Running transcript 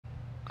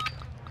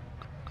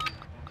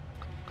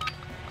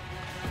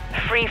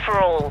free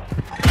for all.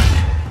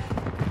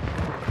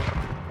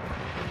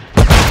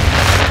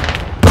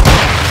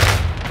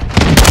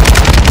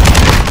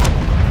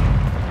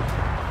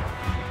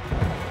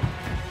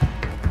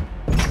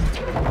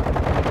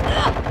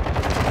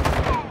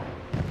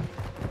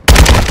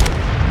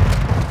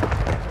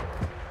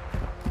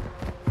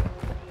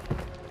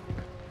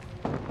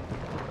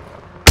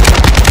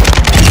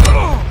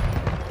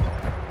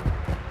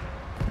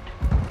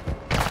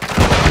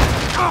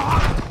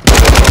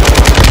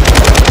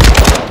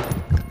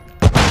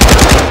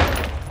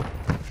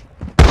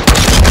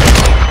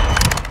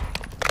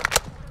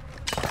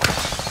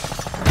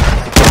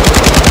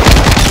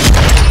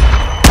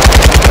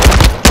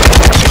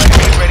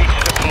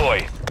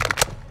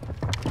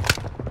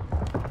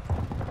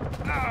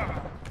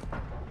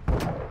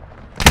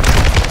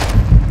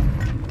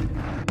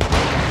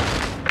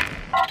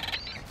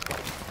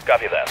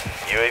 Copy that.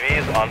 UAV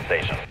is on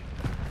station.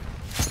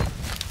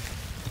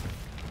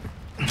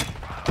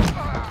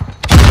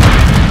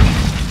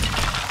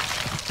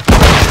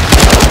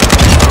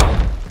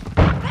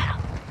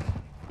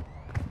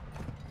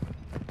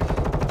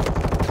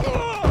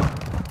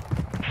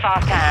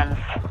 Fast hands.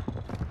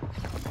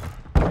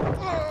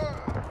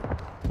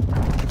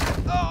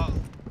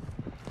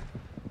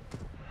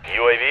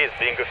 UAV is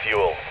being a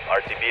fuel.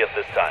 RTB at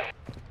this time.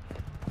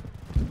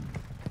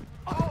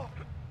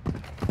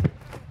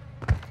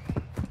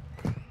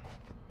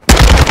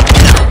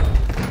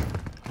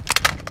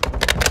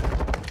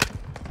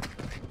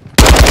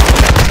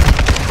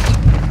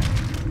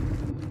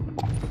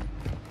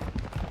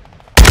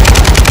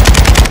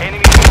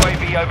 Enemy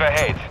UAV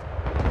overhead.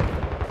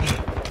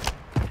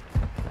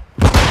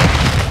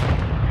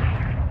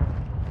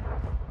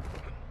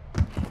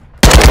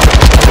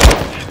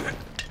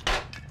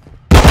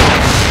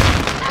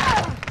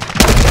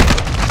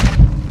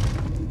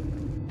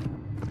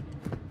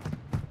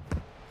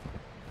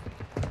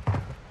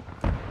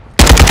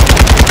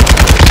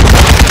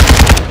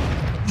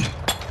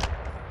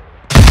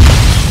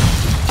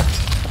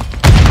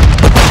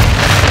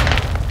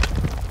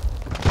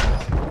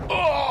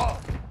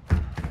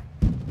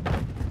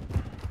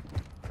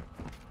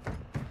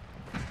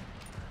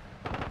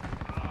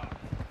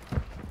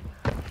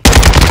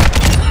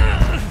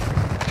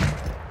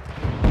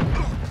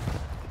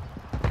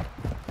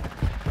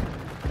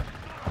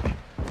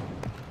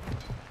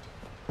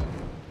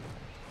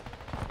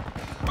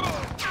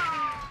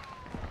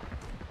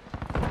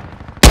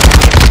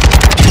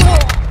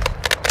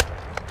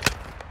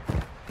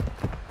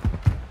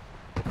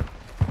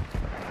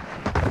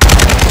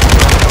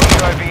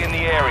 UAV in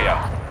the area.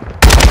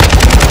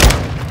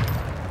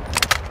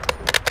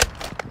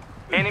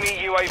 Enemy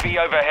UAV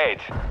overhead.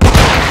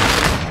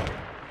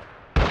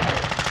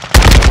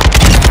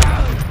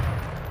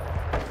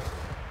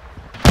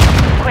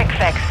 Quick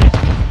fix.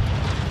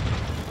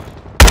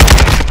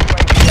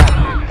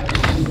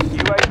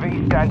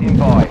 UAV standing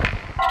by.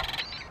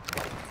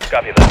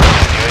 Copy that.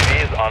 UAV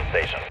is on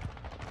station.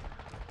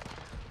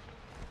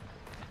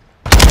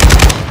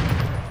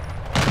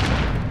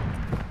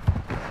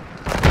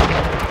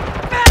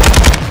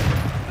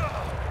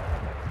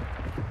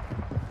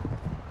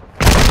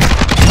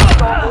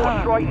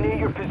 Starboard right near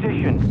your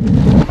position.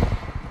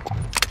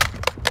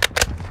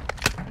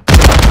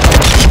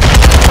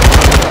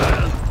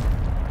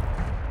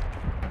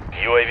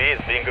 UAV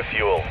is being a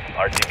fuel.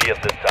 RTB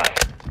at this time.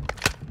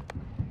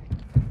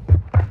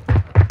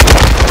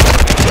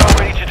 Drone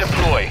ready to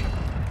deploy.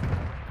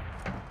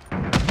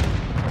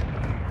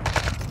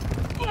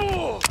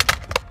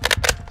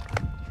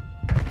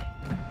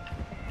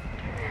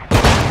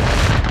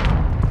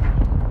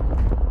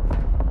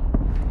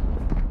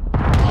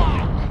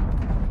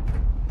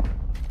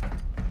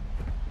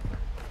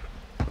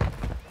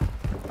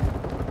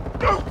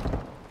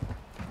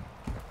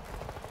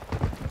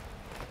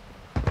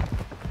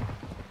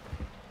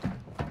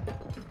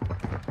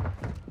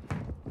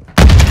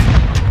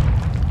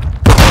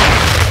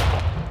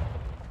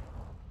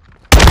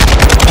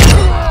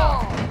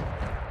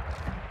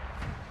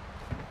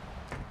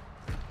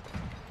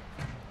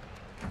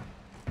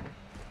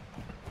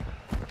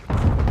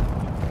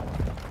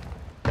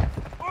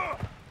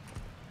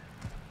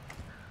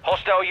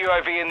 Hostile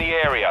UAV in the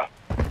area.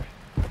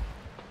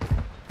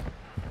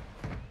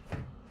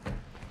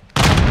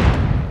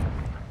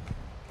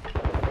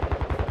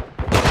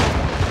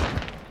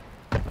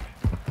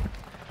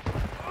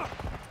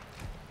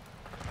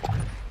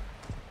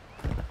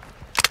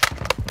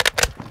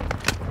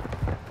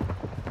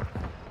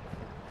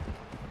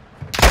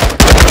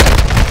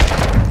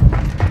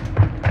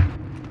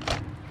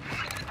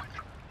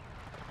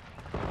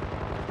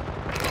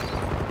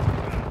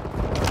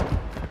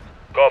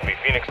 Copy.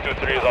 Phoenix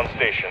 2-3 is on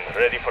station.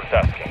 Ready for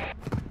tasking.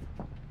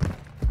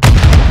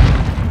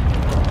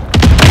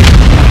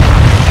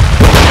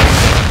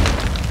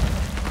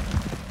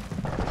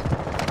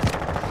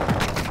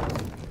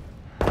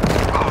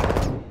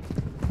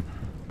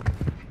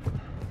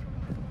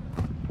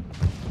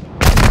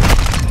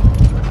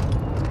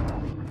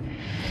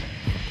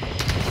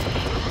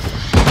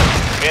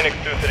 Phoenix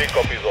 2-3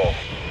 copies all.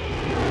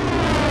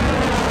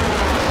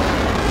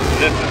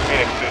 This is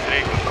Phoenix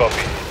 2-3, good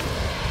copy.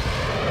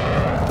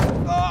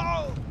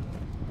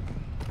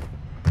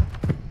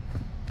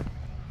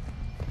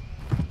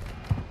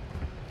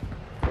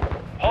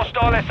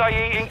 Hostile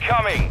SAE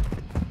incoming.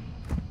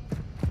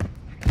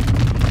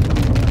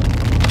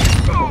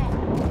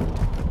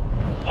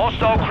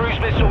 Hostile cruise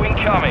missile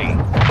incoming.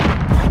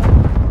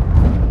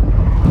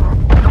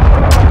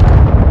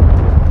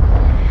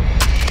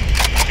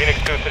 Phoenix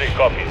 2-3,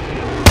 copy.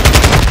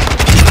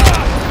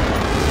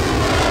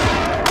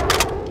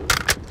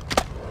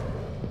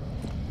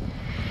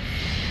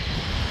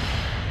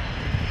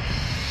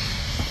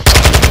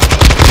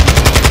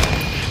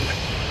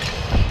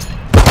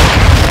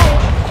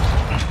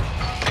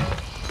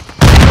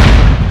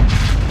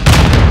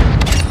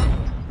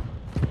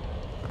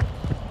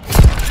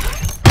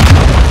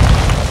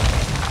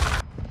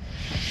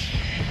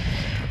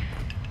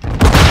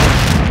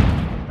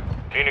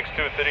 Phoenix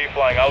 2-3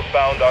 flying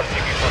outbound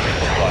RTB for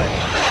resupply.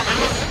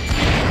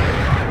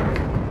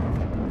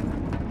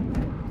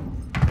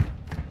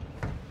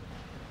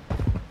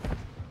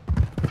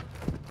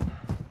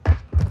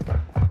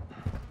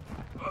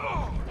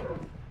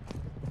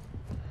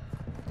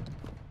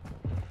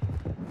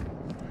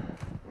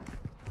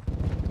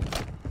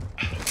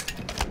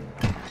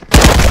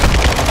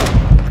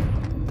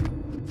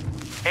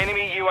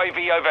 Enemy UAV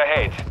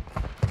overhead.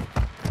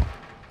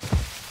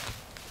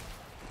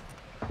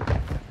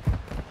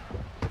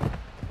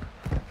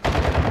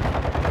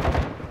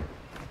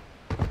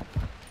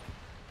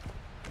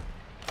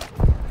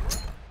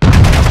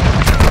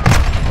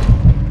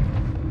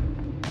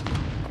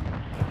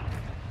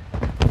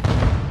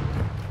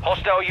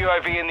 Hostile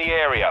UAV in the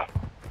area.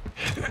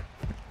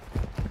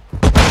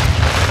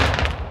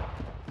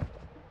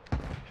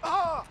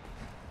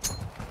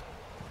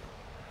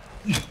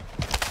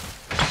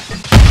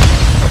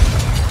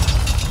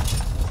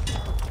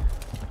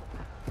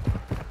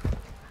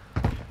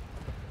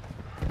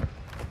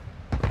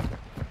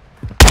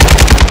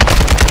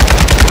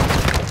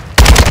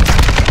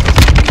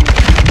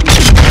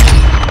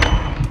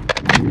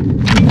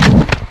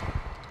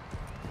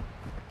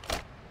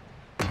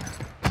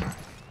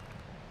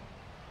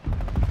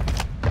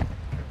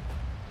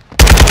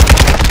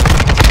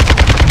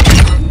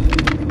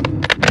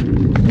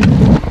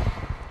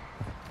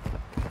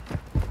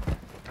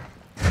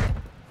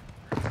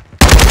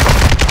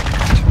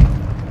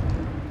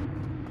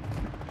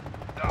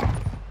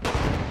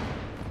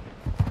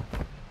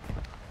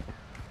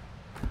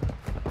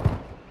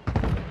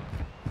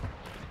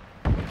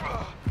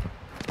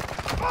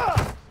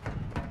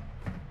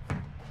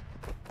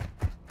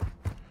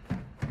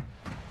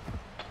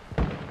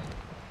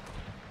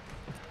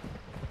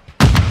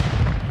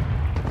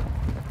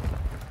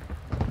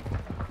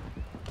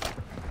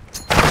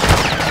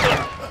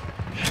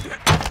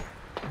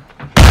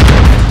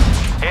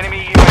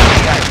 Enemy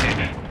UAV active.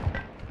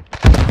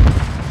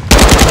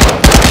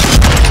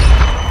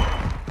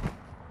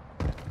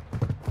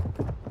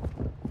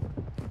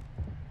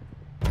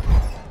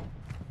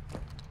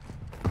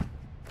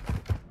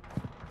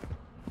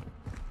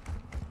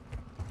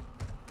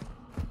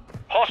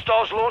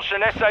 Hostiles launched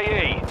an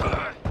SAE.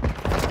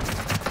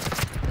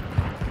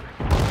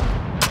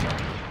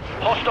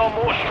 Hostile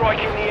mortar strike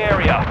in the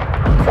area.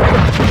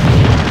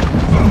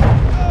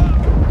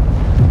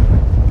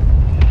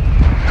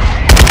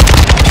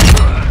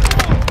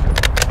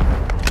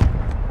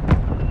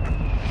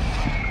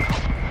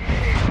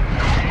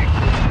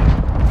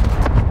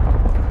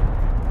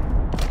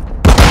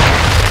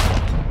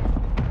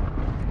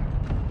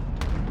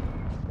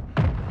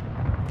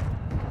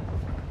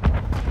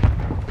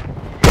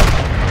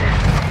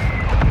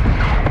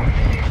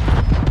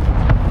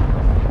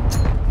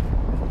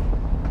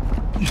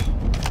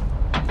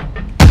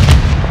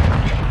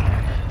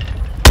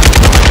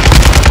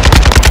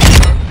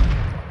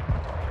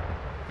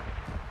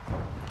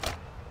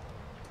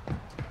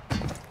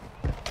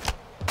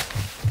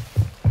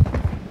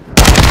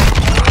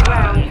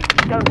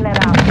 Don't let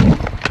out.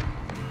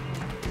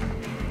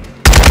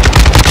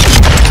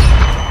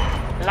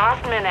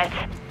 Last minute.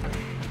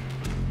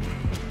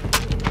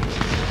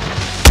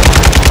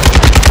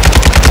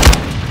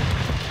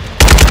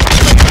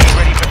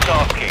 Ready for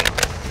tasking.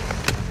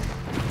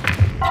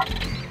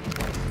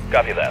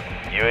 Copy that.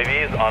 UAV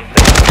is on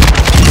station.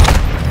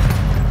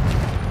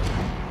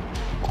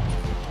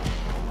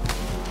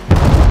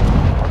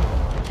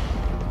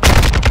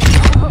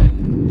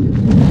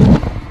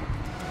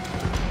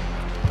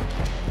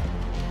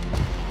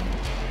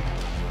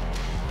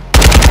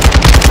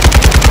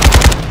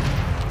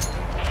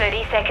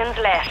 30 seconds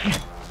left.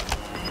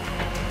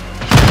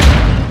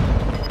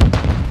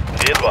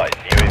 Be advised,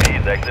 UAV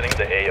is exiting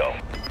the AO.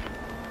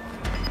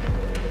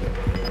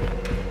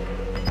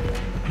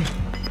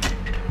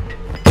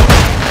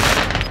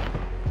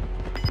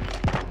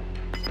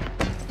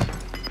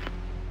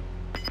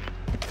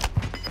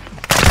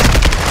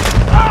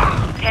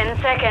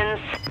 Seconds.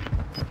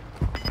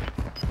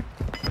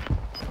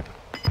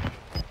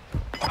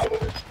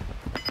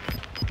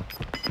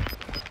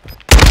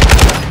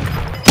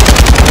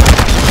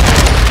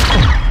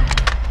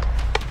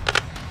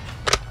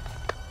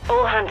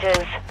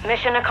 hunters.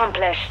 Mission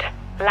accomplished.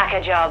 Lack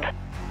a job.